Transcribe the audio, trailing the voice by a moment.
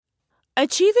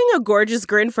Achieving a gorgeous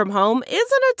grin from home isn't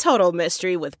a total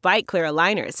mystery with Bite Clear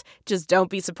aligners. Just don't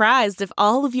be surprised if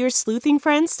all of your sleuthing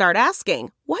friends start asking,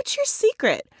 "What's your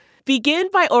secret?" Begin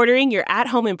by ordering your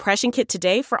at-home impression kit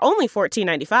today for only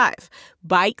 $14.95.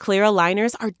 Bite Clear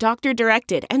aligners are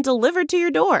doctor-directed and delivered to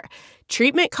your door.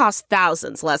 Treatment costs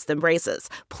thousands less than braces.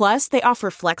 Plus, they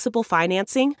offer flexible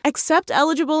financing, accept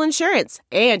eligible insurance,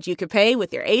 and you can pay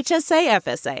with your HSA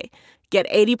FSA. Get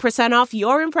 80% off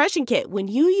your impression kit when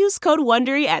you use code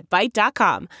WONDERY at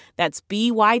Byte.com. That's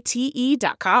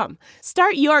BYTE.com.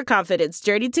 Start your confidence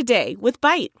journey today with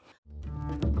Byte.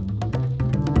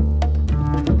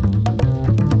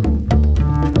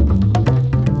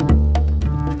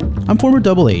 I'm former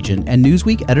double agent and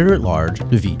Newsweek editor-at-large,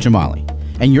 Naveed Jamali,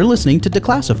 and you're listening to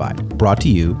Declassified, brought to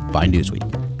you by Newsweek.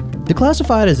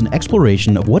 Declassified is an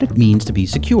exploration of what it means to be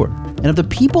secure, and of the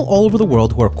people all over the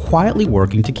world who are quietly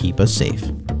working to keep us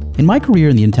safe. In my career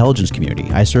in the intelligence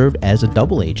community, I served as a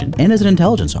double agent and as an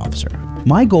intelligence officer.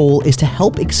 My goal is to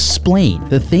help explain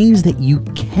the things that you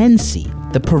can see,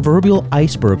 the proverbial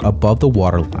iceberg above the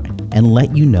waterline, and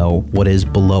let you know what is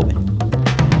below it.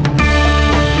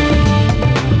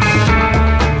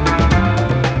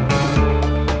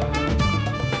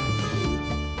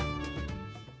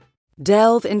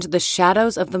 Delve into the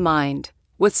shadows of the mind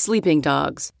with Sleeping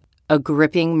Dogs, a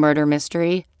gripping murder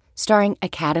mystery starring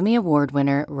Academy Award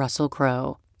winner Russell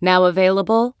Crowe. Now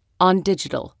available on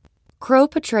digital. Crowe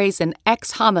portrays an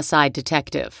ex-homicide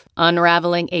detective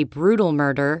unraveling a brutal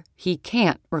murder he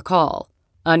can't recall.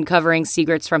 Uncovering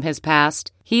secrets from his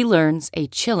past, he learns a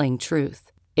chilling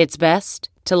truth. It's best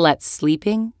to let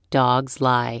sleeping dogs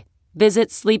lie. Visit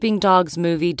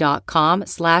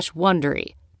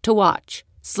sleepingdogsmovie.com/Wondery to watch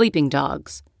Sleeping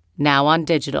Dogs, now on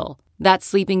digital.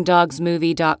 That's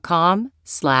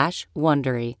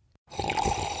sleepingdogsmovie.com/Wondery.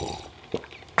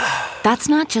 That's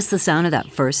not just the sound of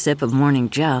that first sip of Morning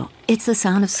Joe. It's the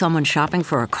sound of someone shopping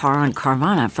for a car on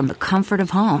Carvana from the comfort of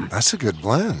home. That's a good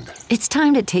blend. It's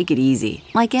time to take it easy,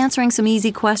 like answering some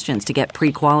easy questions to get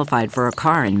pre-qualified for a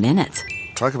car in minutes.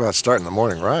 Talk about starting the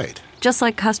morning right. Just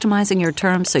like customizing your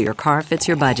terms so your car fits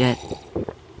your budget.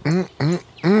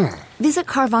 Visit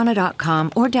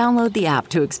Carvana.com or download the app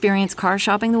to experience car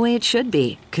shopping the way it should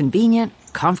be. Convenient,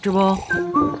 comfortable.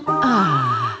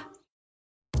 Ah.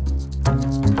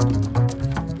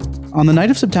 On the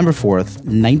night of September 4th,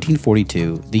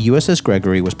 1942, the USS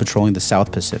Gregory was patrolling the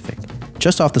South Pacific,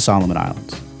 just off the Solomon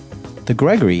Islands. The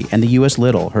Gregory and the US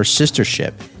Little, her sister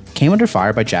ship, came under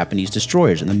fire by Japanese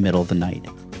destroyers in the middle of the night.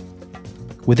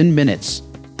 Within minutes,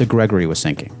 the Gregory was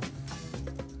sinking.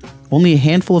 Only a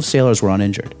handful of sailors were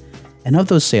uninjured, and of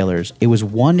those sailors, it was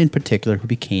one in particular who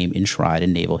became enshrined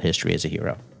in naval history as a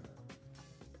hero.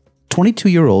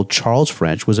 22-year-old Charles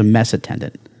French was a mess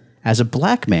attendant. As a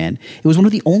black man, it was one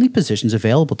of the only positions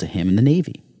available to him in the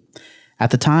Navy.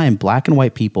 At the time, black and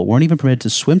white people weren't even permitted to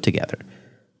swim together.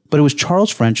 But it was Charles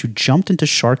French who jumped into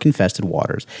shark-infested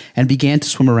waters and began to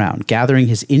swim around, gathering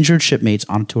his injured shipmates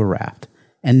onto a raft.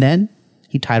 And then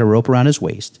he tied a rope around his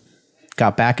waist,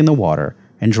 got back in the water,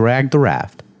 and dragged the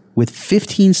raft, with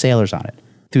 15 sailors on it,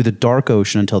 through the dark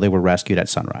ocean until they were rescued at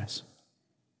sunrise.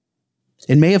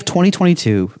 In May of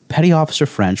 2022, Petty Officer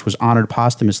French was honored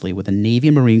posthumously with a Navy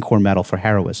and Marine Corps Medal for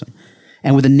heroism,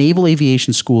 and with a Naval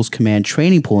Aviation School's command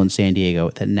training pool in San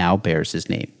Diego that now bears his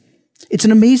name. It's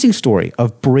an amazing story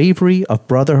of bravery, of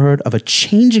brotherhood, of a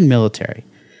changing military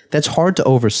that's hard to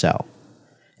oversell.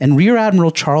 And Rear Admiral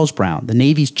Charles Brown, the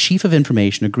Navy's Chief of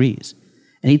Information, agrees.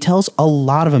 And he tells a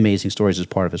lot of amazing stories as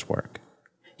part of his work.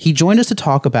 He joined us to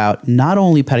talk about not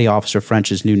only Petty Officer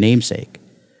French's new namesake,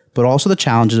 but also the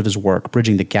challenges of his work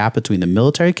bridging the gap between the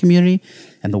military community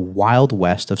and the wild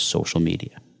west of social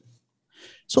media.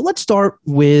 So let's start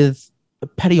with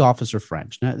Petty Officer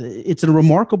French. Now, it's a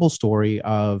remarkable story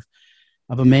of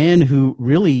a man who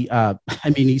really,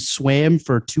 he swam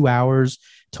for 2 hours,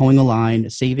 towing a line,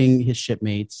 saving his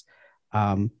shipmates.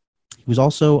 He was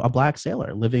also a black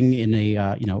sailor living in a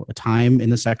time in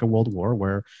the Second World War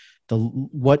where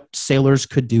what sailors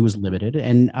could do was limited.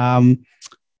 And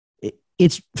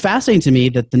it's fascinating to me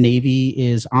that the Navy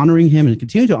is honoring him and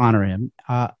continue to honor him.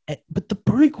 But the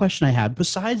burning question I had,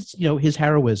 besides his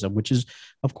heroism, which is,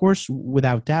 of course,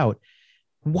 without doubt,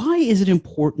 why is it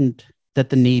important that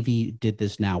the Navy did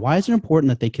this now? Why is it important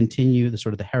that they continue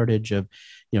the heritage of,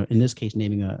 in this case,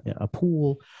 naming a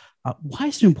pool? Why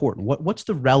is it important? What's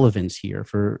the relevance here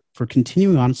for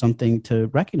continuing on something to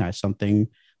recognize something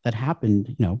that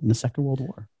happened, in the Second World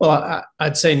War? Well,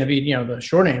 I'd say, Naveed, the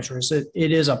short answer is it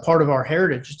is a part of our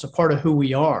heritage. It's a part of who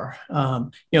we are.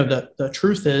 The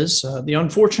truth is, the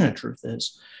unfortunate truth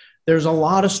is, there's a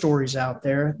lot of stories out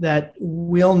there that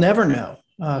we'll never know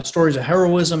stories of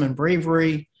heroism and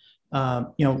bravery,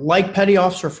 like Petty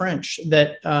Officer French,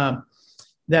 that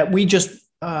we just,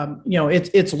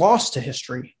 it's lost to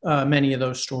history, many of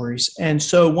those stories. And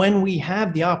so when we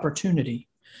have the opportunity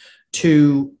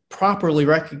to properly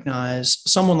recognize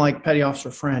someone like Petty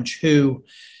Officer French, who,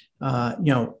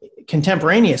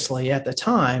 contemporaneously at the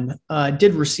time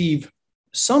did receive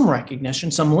some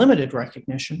recognition, some limited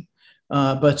recognition,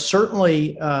 but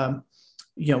certainly,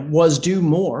 was due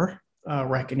more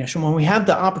recognition. When we have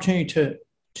the opportunity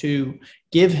to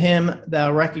give him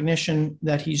the recognition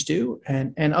that he's due,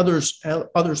 and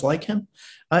others like him,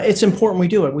 it's important we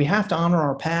do it. We have to honor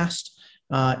our past.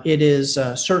 It is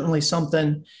certainly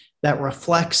something that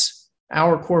reflects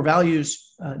our core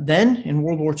values then in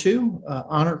World War II,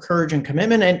 honor, courage, and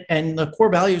commitment, and the core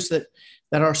values that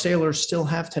our sailors still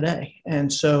have today.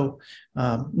 And so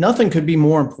nothing could be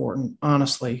more important,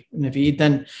 honestly,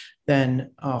 Naveed, than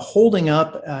holding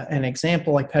up an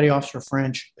example like Petty Officer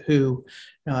French, who,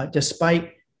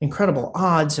 despite incredible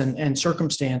odds and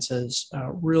circumstances,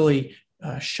 really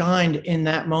shined in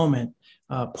that moment,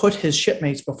 put his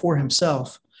shipmates before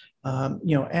himself,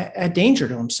 at danger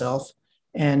to himself,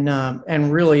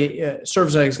 and really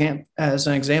serves as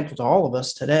an example to all of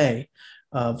us today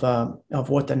of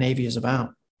what the Navy is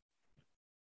about.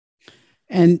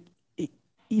 And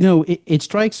it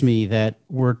strikes me that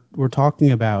we're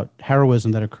talking about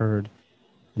heroism that occurred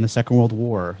in the Second World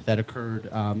War, that occurred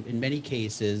in many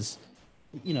cases,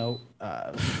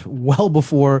 well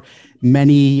before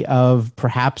many of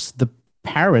perhaps the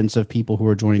parents of people who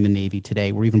are joining the Navy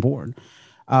today were even born.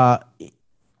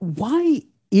 Why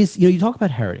is, you talk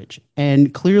about heritage,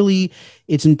 and clearly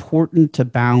it's important to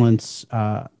balance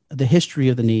the history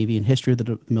of the Navy and history of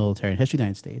the military and history of the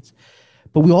United States.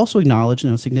 But we also acknowledge,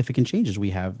 significant changes. We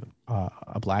have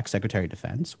a Black Secretary of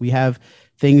Defense. We have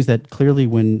things that clearly,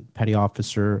 when Petty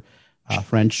Officer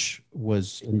French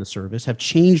was in the service, have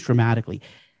changed dramatically.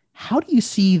 How do you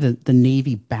see the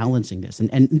Navy balancing this?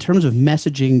 And in terms of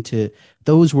messaging to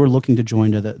those who are looking to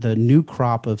join, to the new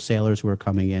crop of sailors who are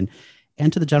coming in,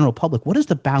 and to the general public, what is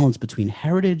the balance between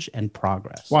heritage and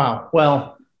progress? Wow.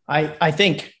 Well, I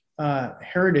think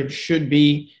heritage should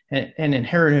be an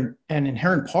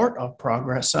inherent part of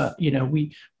progress.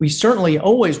 We certainly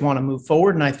always want to move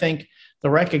forward, and I think the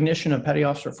recognition of Petty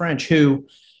Officer French, who,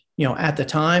 at the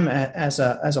time as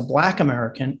a Black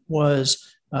American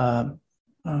was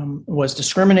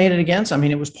discriminated against. I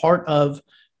mean, it was part of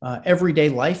everyday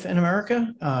life in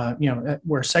America,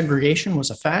 where segregation was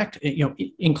a fact,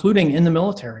 including in the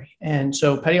military. And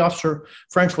so Petty Officer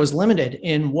French was limited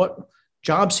in what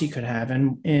jobs he could have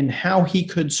and in how he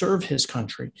could serve his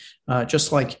country,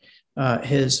 just like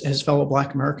his fellow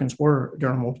Black Americans were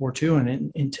during World War II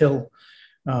and until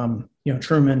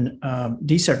Truman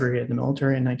desegregated the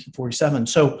military in 1947.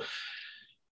 So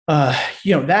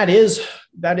that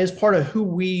is part of who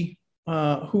we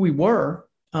were.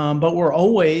 But we're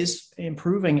always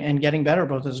improving and getting better,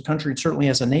 both as a country and certainly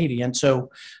as a Navy. And so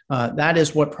that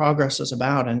is what progress is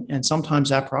about. And sometimes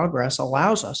that progress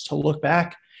allows us to look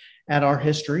back at our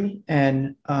history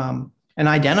and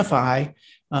identify,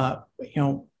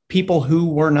 people who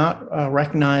were not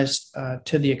recognized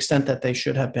to the extent that they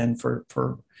should have been for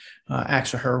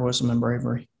acts of heroism and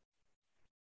bravery.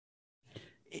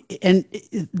 And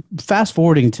fast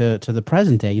forwarding to the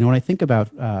present day, when I think about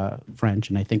French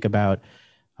and I think about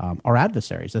our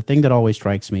adversaries, the thing that always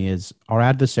strikes me is our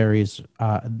adversaries,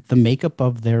 the makeup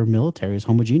of their military is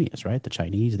homogeneous, right? The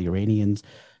Chinese, the Iranians,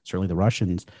 certainly the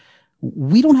Russians.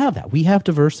 We don't have that. We have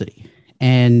diversity.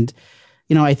 And,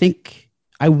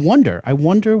 I wonder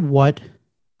what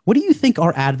do you think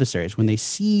our adversaries, when they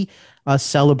see us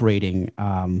celebrating,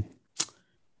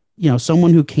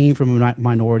 someone who came from a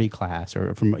minority class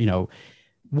or from,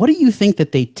 what do you think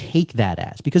that they take that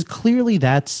as? Because clearly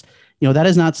that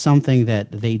is not something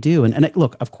that they do. And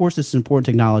look, of course, this is important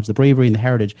to acknowledge the bravery and the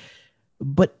heritage,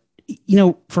 but,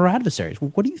 for our adversaries,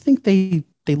 what do you think they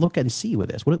look at and see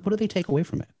with this? What do they take away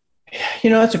from it?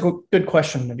 That's a good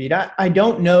question, Naveed. I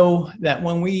don't know that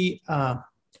when we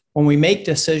make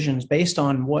decisions based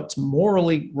on what's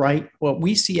morally right, what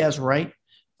we see as right,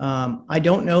 I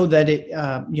don't know that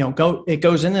it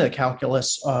goes into the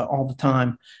calculus all the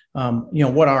time.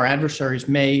 What our adversaries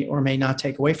may or may not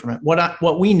take away from it.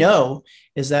 What we know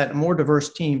is that more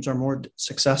diverse teams are more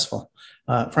successful.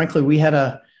 Frankly, we had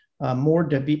a more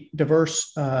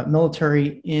diverse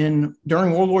military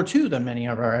during World War II than many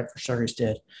of our adversaries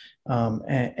did.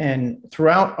 And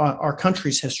throughout our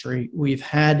country's history, we've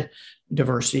had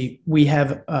diversity. We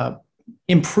have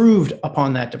improved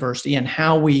upon that diversity and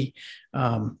how we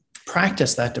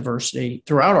practice that diversity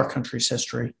throughout our country's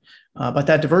history. But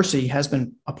that diversity has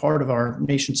been a part of our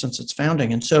nation since its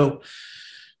founding. And so,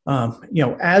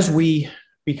 as we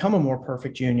become a more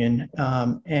perfect union,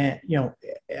 and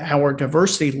our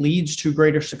diversity leads to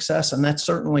greater success, and that's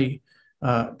certainly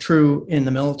true in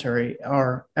the military.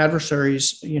 Our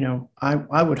adversaries,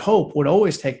 I would hope, would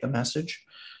always take the message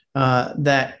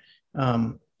that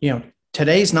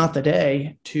today's not the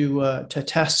day to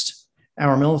test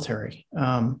our military,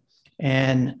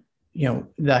 and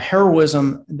the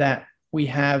heroism that we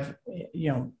have,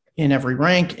 in every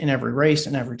rank, in every race,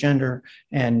 in every gender,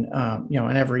 and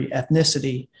in every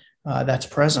ethnicity that's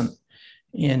present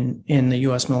in the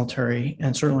U.S. military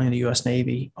and certainly in the U.S.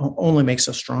 Navy only makes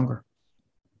us stronger.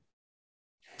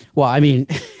 Well, I mean,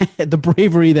 the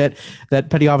bravery that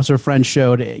Petty Officer French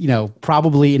showed,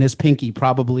 probably in his pinky,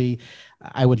 probably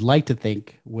I would like to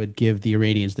think would give the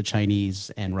Iranians, the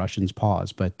Chinese, and Russians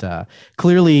pause. But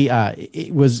clearly,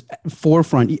 it was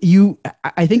forefront.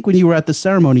 I think when you were at the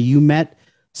ceremony, you met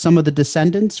some of the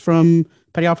descendants from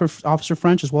Petty Officer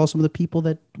French, as well as some of the people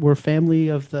that were family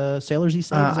of the sailors he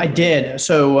saved. I did.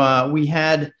 So we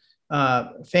had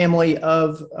family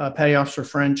of Petty Officer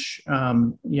French,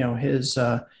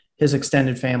 his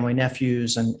extended family,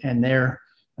 nephews, and their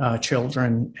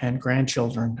children and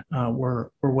grandchildren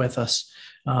were with us.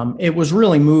 It was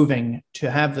really moving to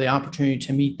have the opportunity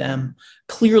to meet them.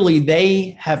 Clearly,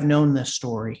 they have known this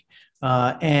story,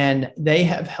 and they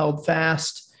have held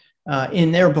fast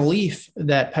in their belief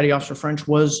that Petty Officer French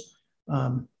was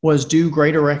due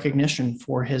greater recognition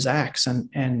for his acts.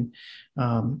 And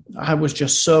I was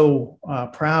just so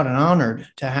proud and honored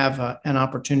to have an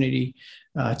opportunity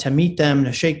to meet them,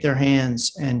 to shake their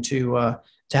hands, and to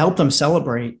help them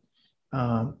celebrate,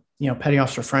 Petty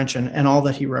Officer French and all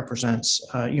that he represents.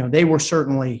 They were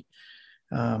certainly,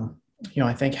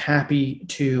 I think, happy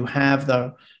to have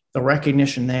the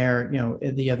recognition there.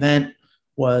 The event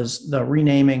was the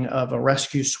renaming of a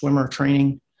rescue swimmer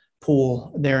training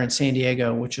pool there in San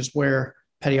Diego, which is where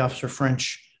Petty Officer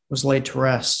French was laid to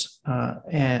rest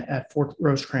at Fort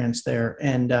Rosecrans there.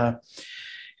 And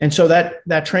so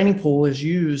that training pool is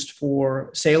used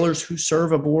for sailors who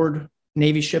serve aboard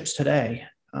Navy ships today,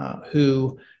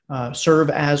 who serve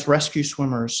as rescue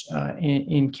swimmers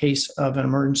in case of an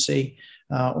emergency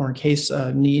or in case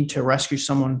of need to rescue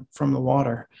someone from the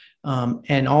water.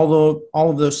 And all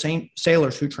of those same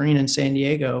sailors who train in San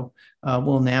Diego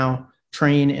will now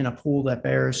train in a pool that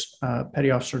bears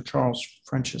Petty Officer Charles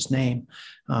French's name.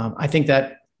 I think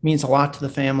that means a lot to the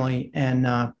family.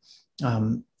 And,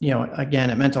 again,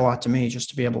 it meant a lot to me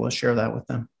just to be able to share that with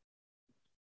them.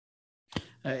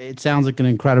 It sounds like an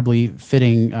incredibly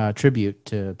fitting tribute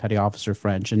to Petty Officer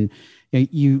French. And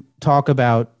you talk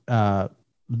about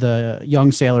the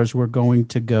young sailors who are going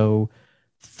to go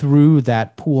through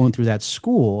that pool and through that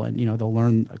school, and they'll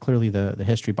learn clearly the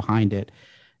history behind it.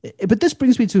 But this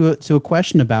brings me to a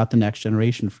question about the next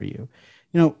generation for you.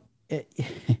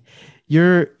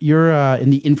 You're in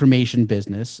the information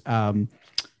business,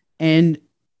 and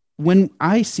when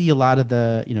I see a lot of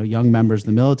the young members of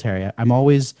the military, I'm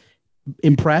always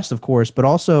impressed, of course, but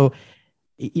also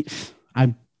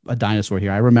I'm a dinosaur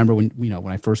here. I remember when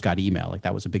I first got email, like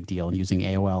that was a big deal, and using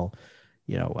AOL,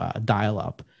 dial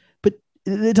up. But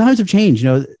the times have changed.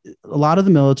 A lot of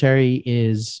the military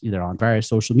is either on various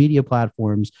social media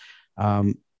platforms.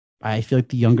 I feel like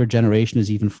the younger generation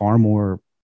is even far more,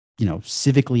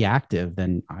 civically active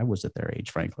than I was at their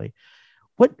age, frankly.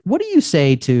 What do you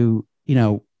say to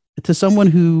someone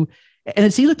who, and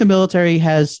it seems like the military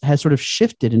has sort of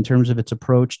shifted in terms of its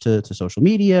approach to social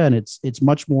media, and it's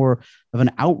much more of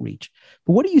an outreach.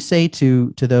 But what do you say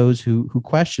to those who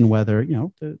question whether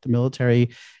the military,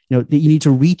 that you need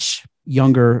to reach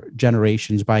younger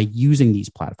generations by using these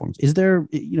platforms? Is there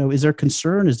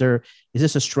concern? Is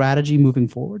this a strategy moving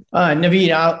forward?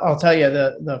 Naveed, I'll tell you,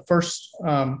 the first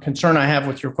concern I have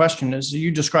with your question is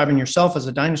you describing yourself as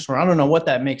a dinosaur. I don't know what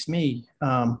that makes me,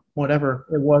 whatever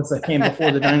it was that came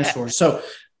before the dinosaurs. So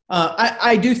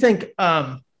I do think,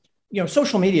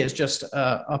 social media is just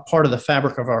a part of the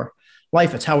fabric of our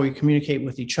life. It's how we communicate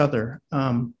with each other.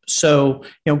 So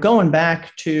going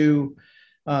back to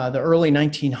the early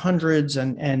 1900s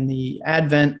and the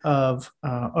advent of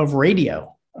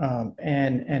radio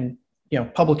and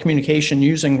public communication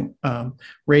using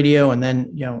radio, and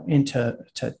then into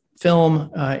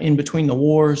film in between the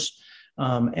wars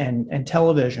and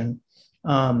television.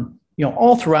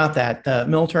 All throughout that, the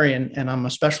military, and I'm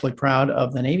especially proud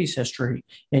of the Navy's history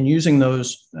in using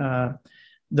those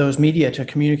media to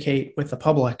communicate with the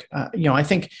public. I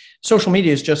think social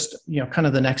media is just, kind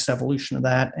of the next evolution of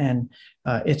that. And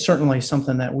it's certainly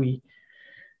something that we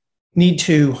need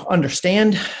to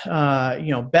understand,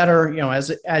 better,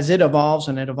 as it evolves,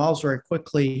 and it evolves very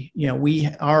quickly.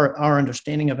 Our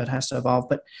understanding of it has to evolve,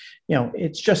 but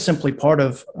it's just simply part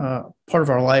of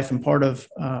our life and part of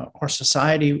our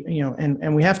society.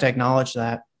 And we have to acknowledge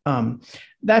that.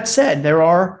 That said, there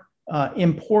are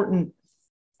important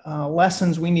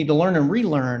lessons we need to learn and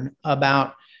relearn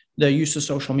about the use of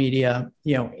social media,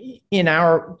 in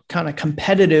our kind of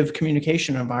competitive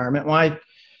communication environment. When I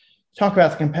talk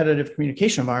about the competitive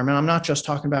communication environment, I'm not just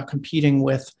talking about competing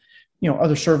with,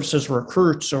 other services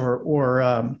recruits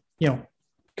or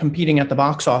competing at the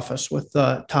box office with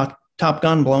Top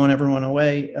Gun blowing everyone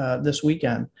away this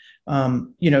weekend.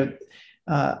 I'm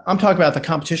talking about the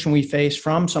competition we face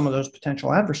from some of those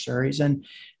potential adversaries. And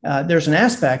there's an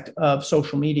aspect of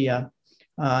social media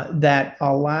that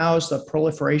allows the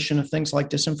proliferation of things like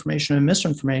disinformation and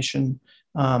misinformation,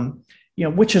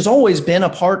 which has always been a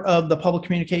part of the public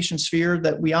communication sphere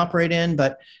that we operate in.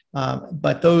 But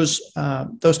those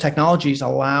technologies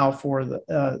allow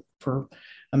for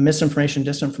misinformation,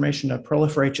 disinformation to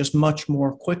proliferate just much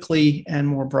more quickly and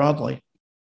more broadly.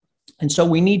 And so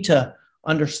we need to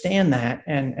understand that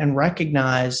and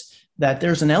recognize that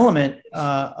there's an element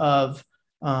of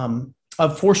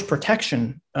force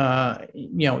protection,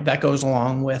 that goes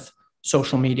along with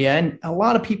social media. And a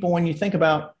lot of people, when you think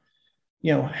about,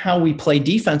 how we play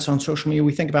defense on social media,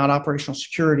 we think about operational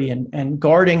security and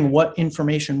guarding what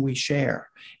information we share.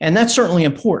 And that's certainly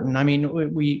important. I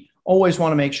mean, we always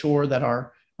want to make sure that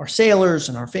our sailors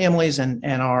and our families and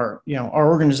our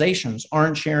organizations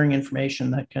aren't sharing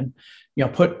information that can,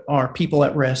 put our people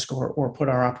at risk or put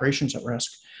our operations at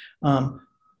risk.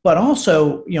 But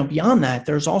also, beyond that,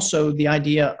 there's also the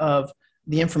idea of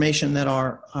the information that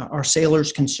our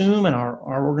sailors consume and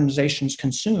our organizations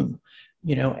consume.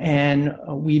 And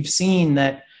we've seen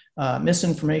that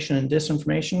misinformation and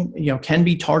disinformation, can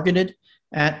be targeted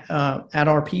at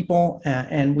our people,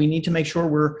 and we need to make sure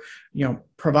we're,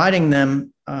 providing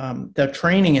them the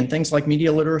training in things like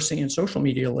media literacy and social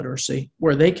media literacy,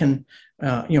 where they can,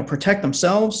 protect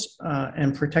themselves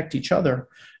and protect each other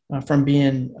from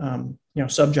being,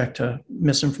 subject to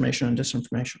misinformation and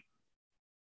disinformation.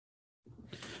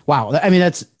 Wow. I mean,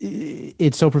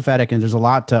 it's so prophetic, and there's a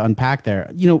lot to unpack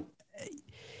there.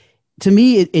 To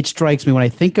me, it strikes me when I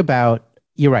think about,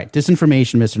 you're right,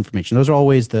 disinformation, misinformation. Those are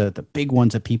always the big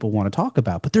ones that people want to talk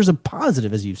about. But there's a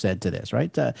positive, as you've said, to this,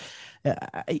 right?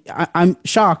 I'm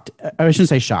shocked. I shouldn't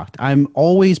say shocked. I'm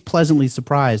always pleasantly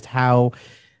surprised how,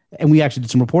 and we actually did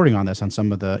some reporting on this on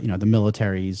some of the, the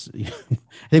militaries.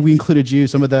 I think we included you,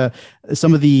 some of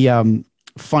the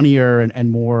funnier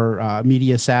and more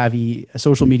media savvy,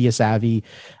 social media savvy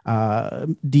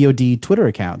DoD Twitter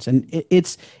accounts. And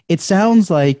it sounds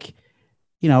like,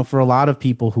 for a lot of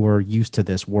people who are used to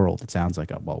this world, it sounds like,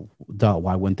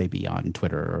 why wouldn't they be on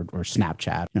Twitter or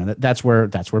Snapchat? That's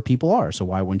where people are. So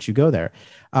why wouldn't you go there?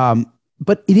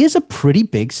 But it is a pretty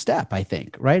big step, I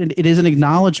think, right? And it is an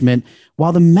acknowledgement,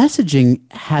 while the messaging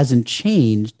hasn't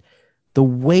changed, the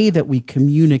way that we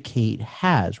communicate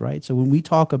has, right? So when we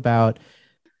talk about,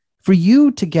 for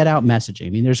you to get out messaging, I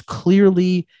mean, there's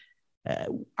clearly,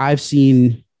 I've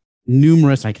seen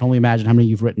numerous, I can only imagine how many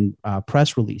you've written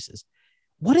press releases.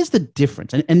 What is the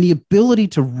difference and the ability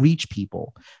to reach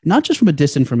people, not just from a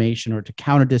disinformation or to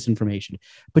counter disinformation,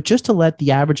 but just to let the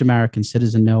average American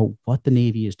citizen know what the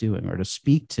Navy is doing, or to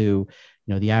speak to,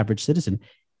 the average citizen?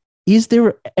 Is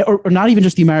there, or not even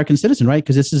just the American citizen, right?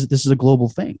 Because this is a global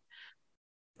thing.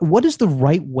 What is the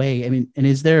right way? I mean, and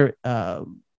is there,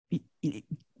 can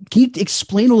you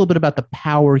explain a little bit about the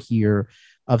power here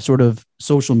of sort of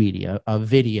social media, of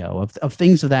video, of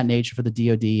things of that nature for the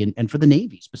DoD and for the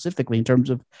Navy specifically, in terms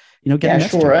of, getting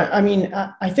sure. I mean,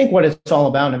 I think what it's all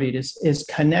about, Naveed, is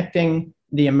connecting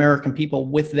the American people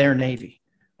with their Navy.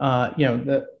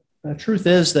 The truth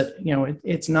is that,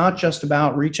 it's not just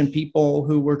about reaching people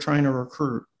who we're trying to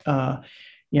recruit.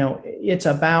 It's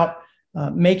about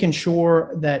making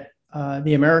sure that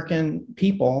the American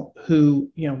people who,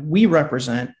 we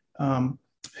represent,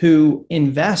 who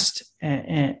invest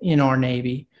in our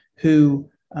Navy, who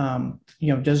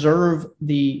deserve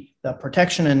the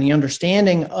protection and the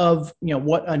understanding of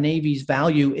what a Navy's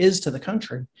value is to the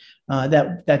country,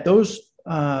 that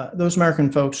those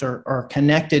American folks are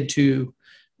connected to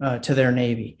their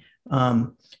Navy.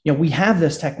 We have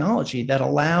this technology that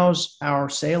allows our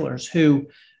sailors who,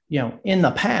 in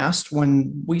the past,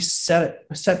 when we set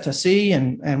to sea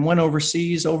and went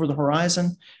overseas over the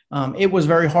horizon, it was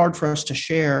very hard for us to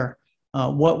share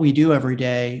what we do every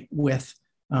day with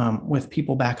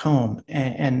people back home.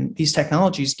 And these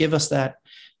technologies give us that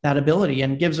ability,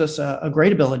 and gives us a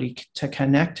great ability to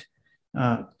connect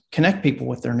connect people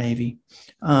with their Navy.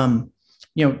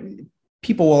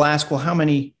 People will ask, well, how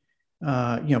many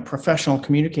professional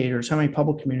communicators, how many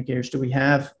public communicators do we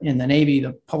have in the Navy?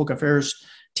 The public affairs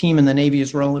team in the Navy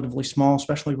is relatively small,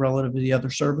 especially relative to the other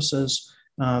services.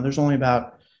 There's only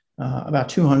about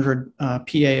 200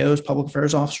 PAOs, public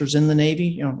affairs officers in the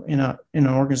Navy. In an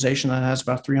organization that has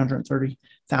about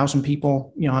 330,000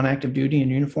 people, on active duty in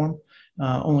uniform.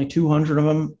 Only 200 of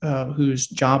them whose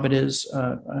job it is,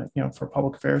 for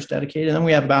public affairs dedicated. And then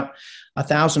we have about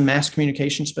 1,000 mass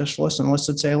communication specialists and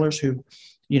enlisted sailors who,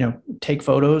 take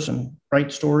photos and write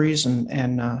stories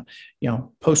and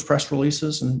post press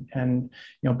releases and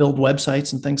build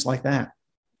websites and things like that.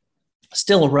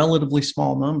 Still a relatively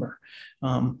small number.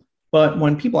 But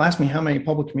when people ask me how many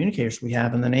public communicators we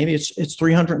have in the Navy, it's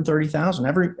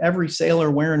 330,000. Every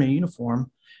sailor wearing a uniform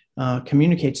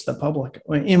communicates to the public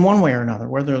in one way or another,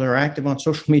 whether they're active on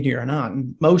social media or not.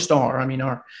 And most are. I mean,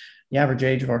 the average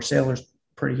age of our sailors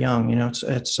pretty young. It's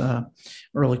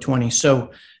early 20s.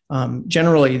 So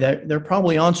generally, they're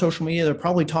probably on social media. They're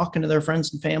probably talking to their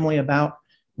friends and family about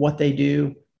what they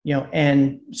do.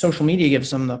 And social media gives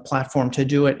them the platform to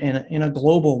do it in a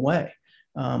global way.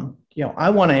 I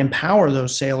want to empower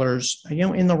those sailors,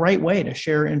 in the right way to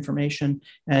share information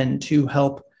and to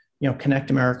help, connect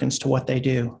Americans to what they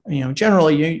do.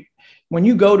 Generally, when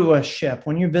you go to a ship,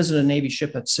 when you visit a Navy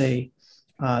ship at sea,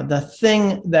 the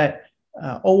thing that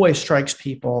always strikes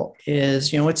people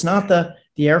is, it's not the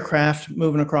aircraft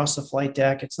moving across the flight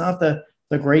deck. It's not the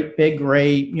great big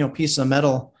gray, piece of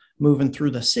metal moving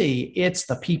through the sea. It's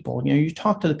the people. You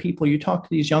talk to the people, you talk to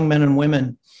these young men and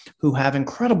women who have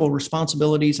incredible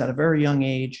responsibilities at a very young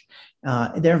age.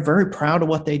 They're very proud of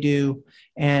what they do,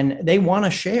 and they want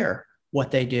to share what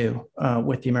they do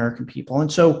with the American people.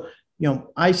 And so,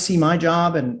 I see my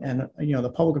job and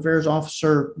the public affairs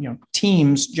officer,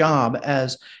 team's job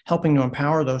as helping to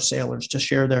empower those sailors to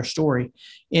share their story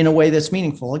in a way that's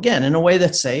meaningful. Again, in a way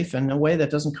that's safe and a way that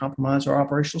doesn't compromise our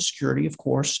operational security, of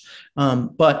course,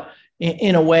 but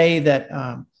in a way that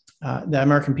the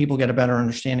American people get a better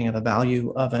understanding of the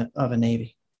value of a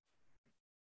Navy.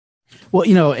 Well,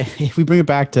 if we bring it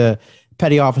back to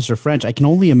Petty Officer French, I can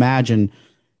only imagine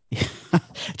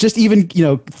just even,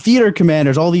 theater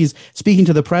commanders, all these speaking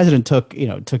to the president took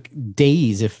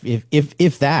days,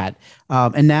 if that.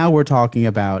 And now we're talking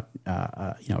about,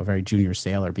 a very junior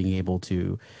sailor being able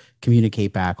to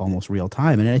communicate back almost real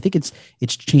time. And I think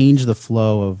it's changed the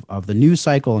flow of the news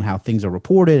cycle and how things are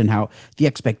reported and how the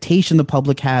expectation the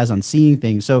public has on seeing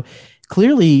things. So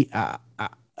clearly,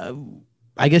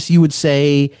 I guess you would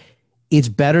say it's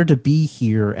better to be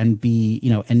here and be,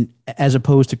 and as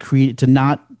opposed to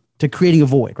creating a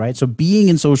void, right? So being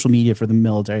in social media for the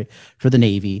military, for the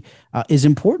Navy, is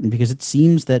important because it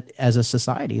seems that as a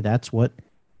society, that's what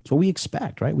we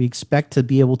expect, right? We expect to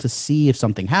be able to see if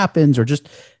something happens or just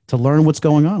to learn what's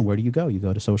going on. Where do you go? You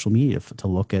go to social media to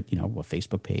look at, a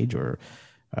Facebook page or,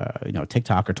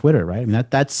 TikTok or Twitter, right? I mean,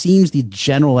 that seems the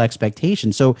general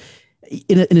expectation. So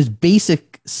in its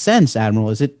basic sense, Admiral,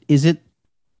 is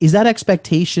that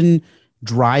expectation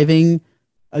driving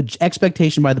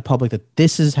expectation by the public that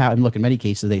this is how, and look, in many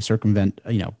cases, they circumvent,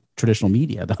 traditional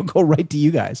media. They'll go right to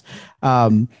you guys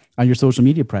on your social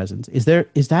media presence. Is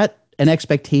that an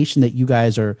expectation that you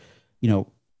guys are,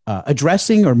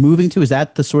 addressing or moving to? Is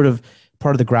that the sort of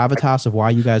part of the gravitas of why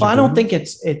you guys I don't think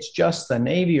it's just the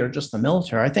Navy or just the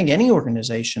military. I think any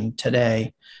organization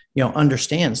today,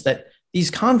 understands that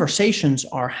these conversations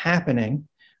are happening,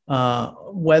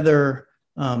 whether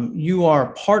you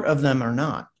are part of them or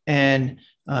not. And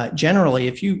generally,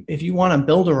 if you want to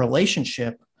build a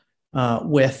relationship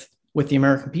with the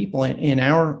American people, in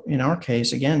our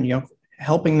case, again,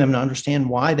 helping them to understand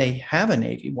why they have a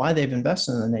Navy, why they've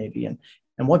invested in the Navy,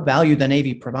 and what value the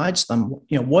Navy provides them,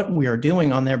 what we are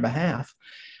doing on their behalf.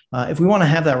 If we want to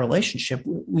have that relationship,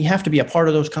 we have to be a part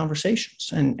of those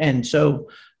conversations. And so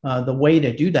the way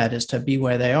to do that is to be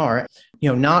where they are.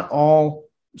 Not all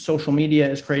social media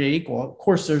is created equal. Of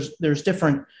course, there's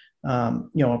different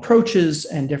approaches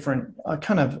and different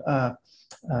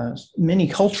many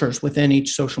cultures within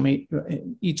each social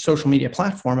media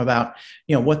platform about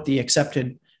what the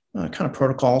accepted kind of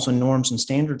protocols and norms and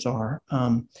standards are.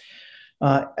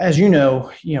 As in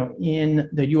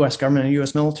the U.S. government and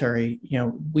U.S. military,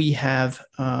 we have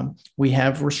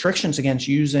restrictions against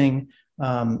using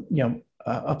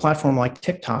a platform like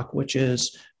TikTok, which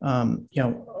is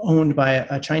owned by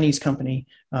a Chinese company,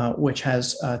 which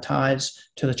has ties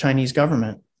to the Chinese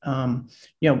government.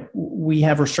 We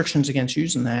have restrictions against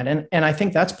using that, and I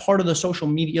think that's part of the social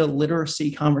media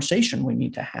literacy conversation we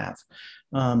need to have.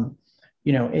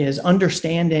 Is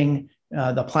understanding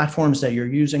the platforms that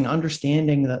you're using,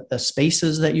 understanding the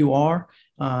spaces that you are,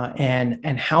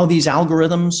 and how these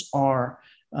algorithms are,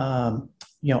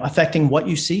 affecting what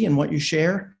you see and what you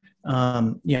share.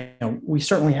 We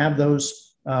certainly have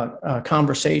those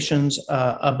conversations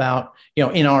about,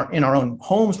 in our own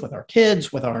homes, with our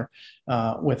kids, with our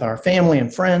family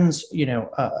and friends,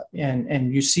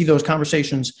 and you see those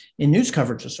conversations in news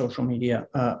coverage of social media,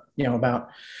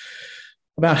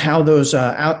 about how those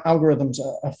algorithms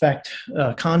affect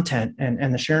content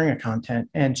and the sharing of content.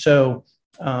 And so,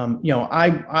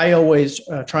 I always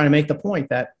try to make the point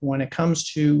that when it comes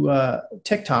to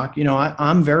TikTok,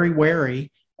 I'm very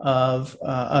wary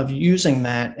of using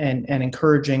that and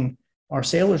encouraging our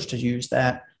sailors to use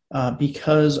that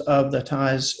because of the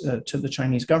ties to the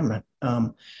Chinese government.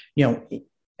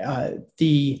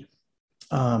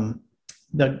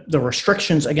 The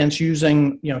restrictions against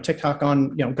using TikTok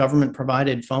on government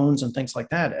provided phones and things like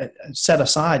that set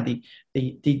aside,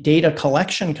 the data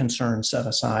collection concerns set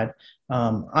aside.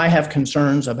 I have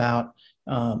concerns about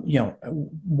how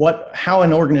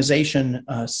an organization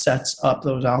sets up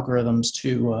those algorithms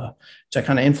to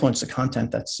kind of influence the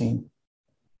content that's seen.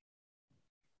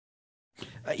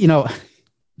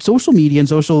 Social media and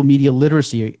social media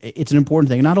literacy, it's an important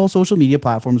thing. Not all social media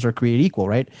platforms are created equal,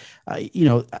 right? I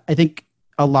think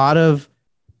a lot of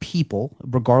people,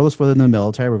 regardless whether in the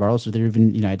military, regardless if they're even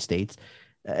in the United States,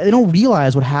 they don't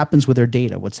realize what happens with their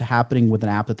data, what's happening with an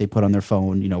app that they put on their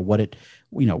phone, what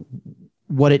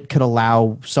it could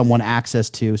allow someone access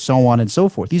to, so on and so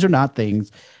forth. These are not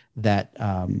things that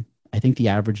I think the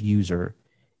average user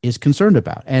is concerned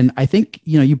about. And I think,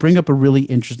 you bring up a really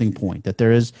interesting point that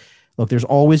there's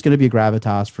always going to be a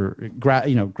gravitas for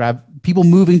people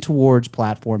moving towards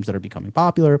platforms that are becoming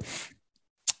popular.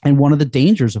 And one of the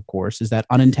dangers, of course, is that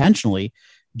unintentionally,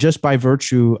 just by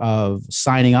virtue of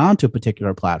signing on to a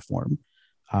particular platform,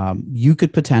 you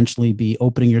could potentially be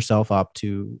opening yourself up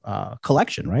to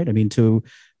collection, right? I mean, I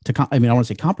don't want to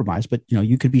say compromise, but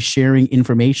you could be sharing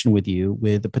information with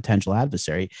a potential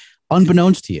adversary,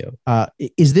 unbeknownst to you.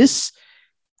 Is this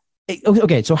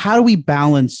okay? So how do we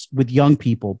balance with young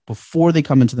people before they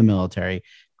come into the military?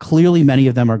 Clearly, many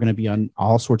of them are going to be on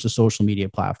all sorts of social media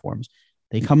platforms.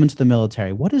 They come into the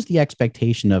military. What is the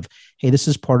expectation of, hey, this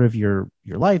is part of your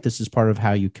life. This is part of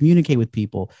how you communicate with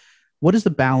people. What is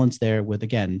the balance there with,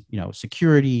 again,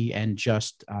 security and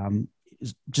just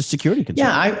security concerns?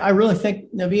 Yeah, I really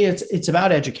think, Navi, it's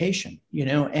about education,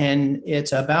 and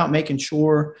it's about making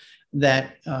sure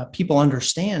that people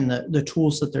understand the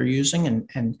tools that they're using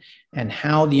and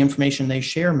how the information they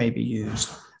share may be used.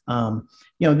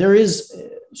 There is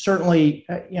certainly,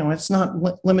 it's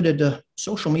not limited to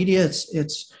social media.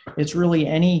 It's really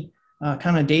any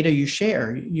kind of data you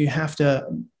share. You have to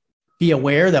be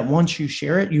aware that once you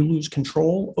share it, you lose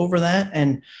control over that,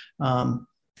 and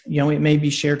it may be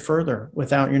shared further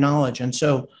without your knowledge. And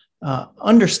so,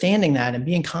 understanding that and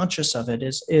being conscious of it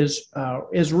is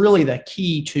really the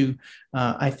key to,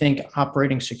 I think,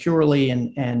 operating securely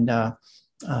and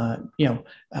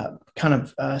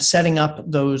setting up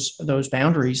those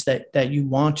boundaries that you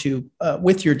want to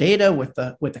with your data, with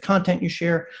the content you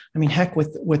share. I mean, heck,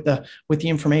 with the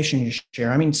information you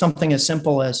share. I mean, something as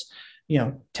simple as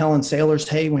telling sailors,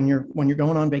 hey, when you're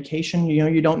going on vacation,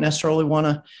 you don't necessarily want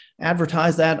to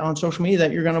advertise that on social media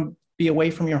that you're going to be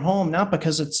away from your home, not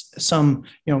because it's some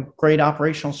great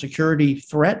operational security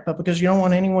threat, but because you don't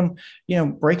want anyone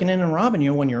breaking in and robbing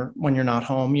you when you're not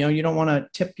home. You don't want to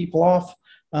tip people off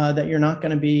that you're not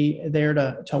going to be there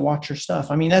to watch your stuff.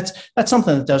 I mean, that's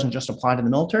something that doesn't just apply to the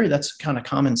military. That's kind of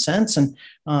common sense, and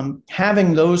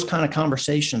having those kind of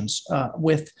conversations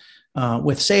with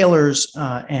sailors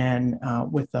and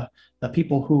with the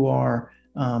people who are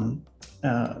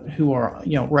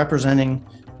representing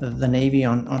the Navy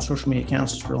on social media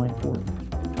accounts is really important.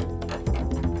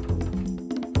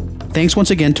 Thanks once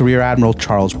again to Rear Admiral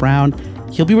Charles Brown.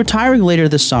 He'll be retiring later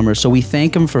this summer, so we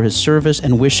thank him for his service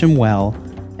and wish him well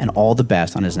and all the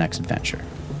best on his next adventure.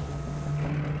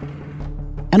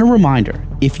 And a reminder,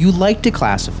 if you like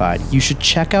Declassified, you should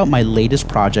check out my latest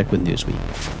project with Newsweek.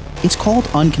 It's called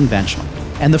Unconventional,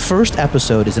 and the first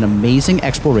episode is an amazing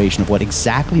exploration of what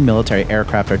exactly military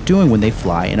aircraft are doing when they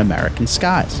fly in American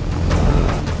skies.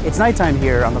 It's nighttime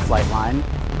here on the flight line,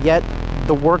 yet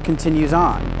the work continues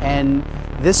on, and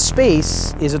this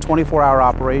space is a 24-hour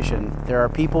operation. There are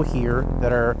people here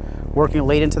that are working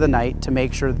late into the night to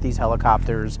make sure that these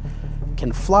helicopters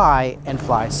can fly and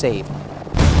fly safe.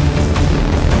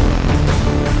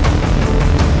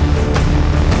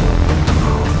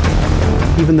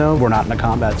 Even though we're not in a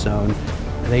combat zone,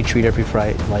 they treat every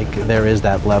flight like there is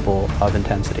that level of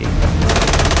intensity.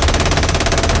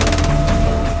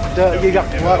 You got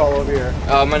blood all over here.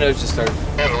 My nose just started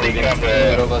bleeding in the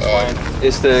middle of us flying.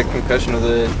 It's the concussion of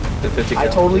the 50 I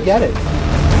totally get it.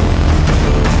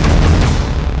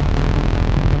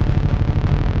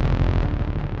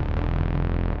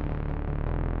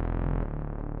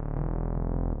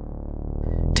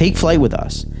 Take flight with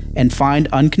us and find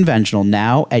Unconventional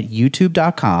now at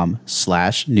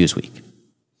youtube.com/Newsweek.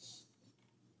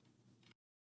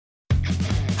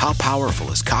 How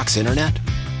powerful is Cox Internet?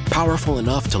 Powerful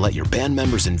enough to let your band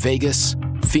members in Vegas,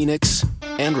 Phoenix,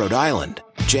 and Rhode Island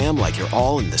jam like you're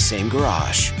all in the same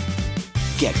garage.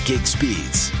 Get gig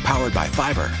speeds powered by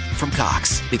fiber from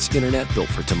Cox. It's internet built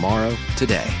for tomorrow,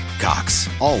 today. Cox,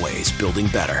 always building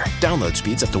better. Download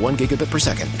speeds up to 1 gigabit per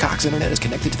second. Cox Internet is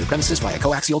connected to the premises via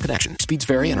coaxial connection. Speeds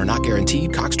vary and are not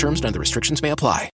guaranteed. Cox terms and other restrictions may apply.